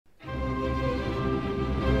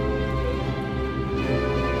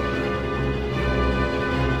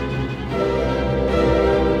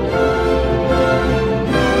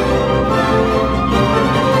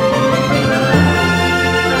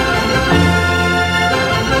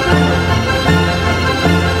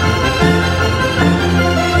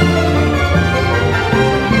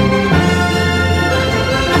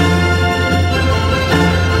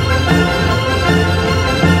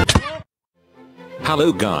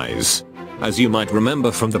Hello guys. As you might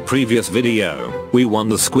remember from the previous video, we won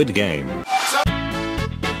the Squid Game.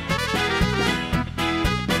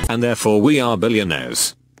 And therefore we are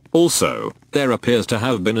billionaires. Also, there appears to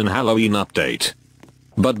have been an Halloween update.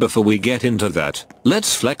 But before we get into that,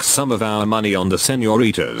 let's flex some of our money on the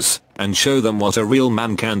senoritas, and show them what a real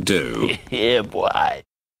man can do. Yeah, boy.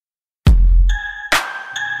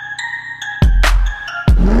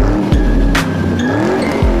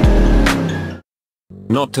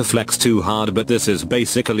 Not to flex too hard, but this is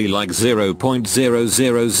basically like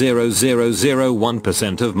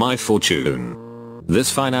 0.0000001% of my fortune.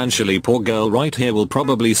 This financially poor girl right here will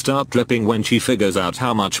probably start tripping when she figures out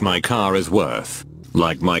how much my car is worth.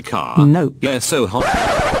 Like my car? No. Yeah, so hot.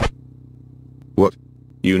 What?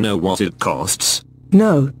 You know what it costs?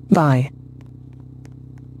 No, bye.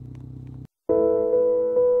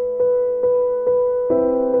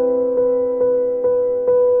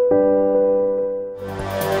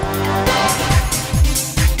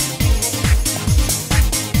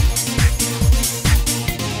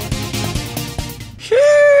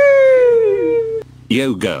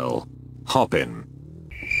 Yo girl. Hop in.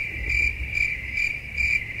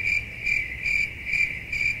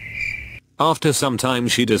 After some time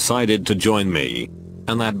she decided to join me.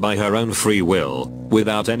 And that by her own free will,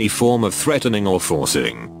 without any form of threatening or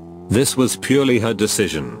forcing. This was purely her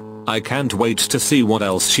decision. I can't wait to see what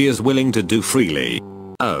else she is willing to do freely.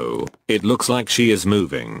 Oh, it looks like she is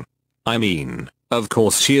moving. I mean, of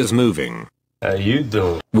course she is moving. How you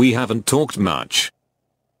doing? We haven't talked much.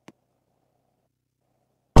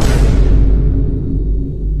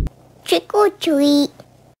 Trick or treat.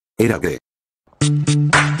 𝐂𝐑𝐄𝐃𝐈𝐓𝐒.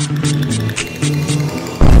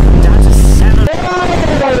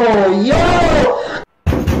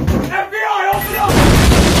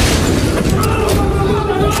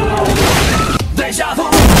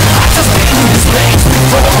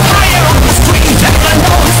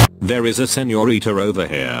 There is a senorita over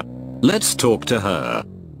here. Let's talk to her.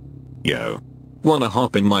 Yo. Wanna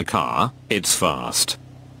hop in my car? It's fast.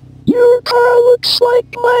 Your car looks like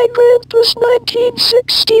my grandpa's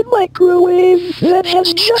 1960 microwave that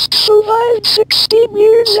has just survived 16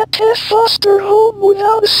 years at a foster home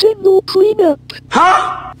without a single cleanup.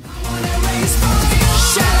 Huh?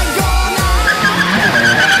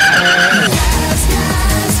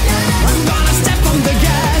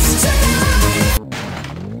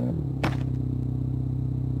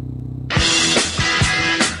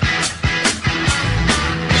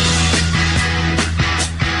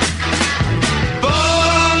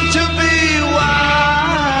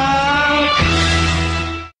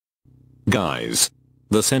 Guys.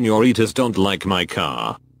 The senoritas don't like my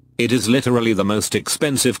car. It is literally the most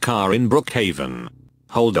expensive car in Brookhaven.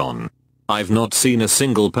 Hold on. I've not seen a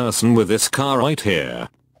single person with this car right here.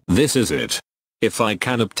 This is it. If I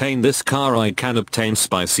can obtain this car, I can obtain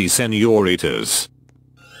spicy senoritas.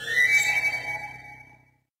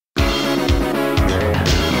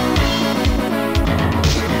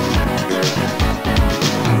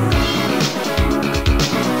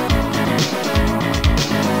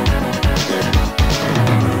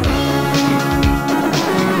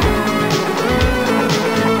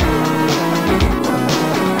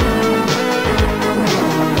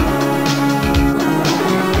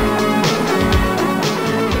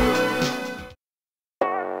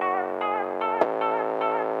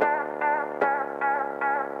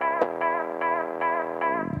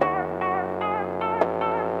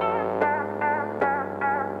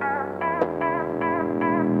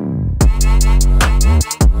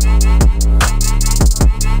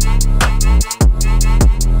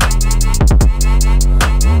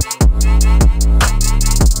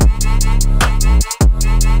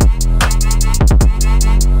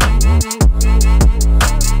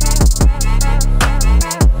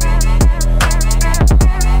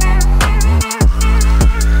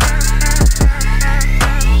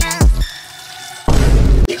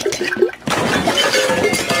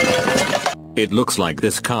 It looks like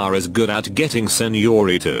this car is good at getting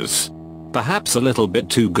senoritas. Perhaps a little bit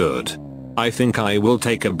too good. I think I will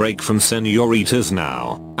take a break from senoritas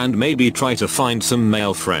now, and maybe try to find some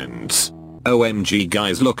male friends. OMG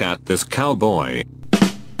guys, look at this cowboy.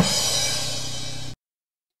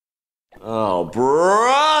 Oh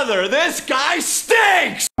brother, this guy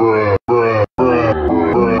stinks!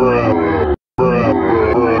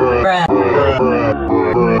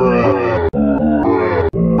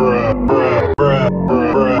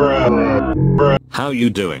 How you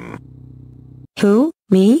doing? Who?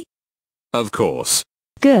 Me? Of course.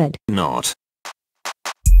 Good. Not.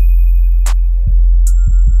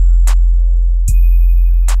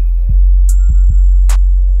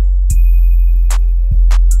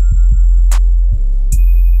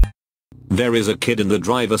 There is a kid in the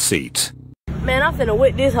driver's seat. Man, I'm finna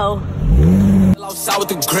whip this hoe. Outside with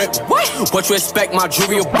the grip. What you expect, my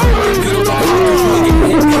jewelry?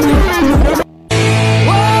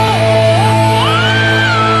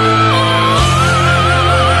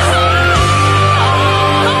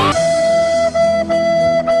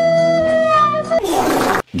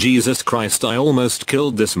 Jesus Christ, I almost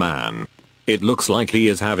killed this man. It looks like he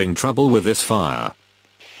is having trouble with this fire.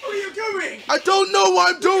 What are you doing? I don't know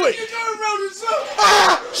what I'm doing! What are you doing around the sun?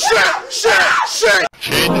 Ah! Shit!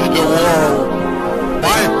 Change the world.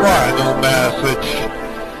 My final message.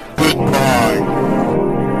 Goodbye.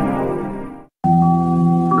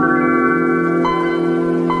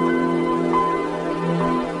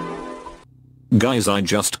 Guys, I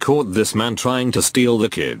just caught this man trying to steal the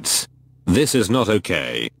kids. This is not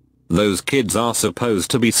okay. Those kids are supposed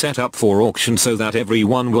to be set up for auction so that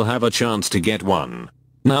everyone will have a chance to get one.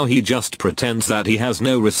 Now he just pretends that he has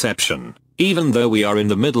no reception, even though we are in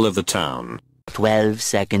the middle of the town. 12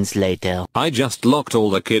 seconds later. I just locked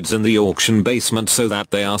all the kids in the auction basement so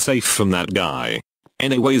that they are safe from that guy.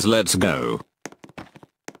 Anyways, let's go.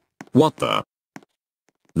 What the?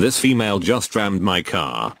 This female just rammed my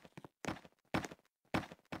car.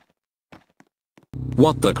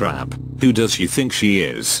 What the crap? Who does she think she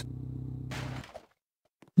is?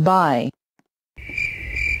 Bye.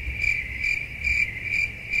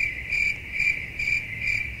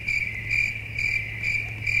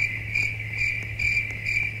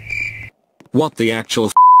 What the actual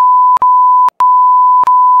f***?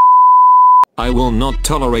 I will not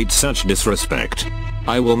tolerate such disrespect.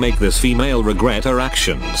 I will make this female regret her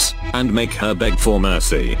actions, and make her beg for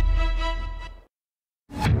mercy.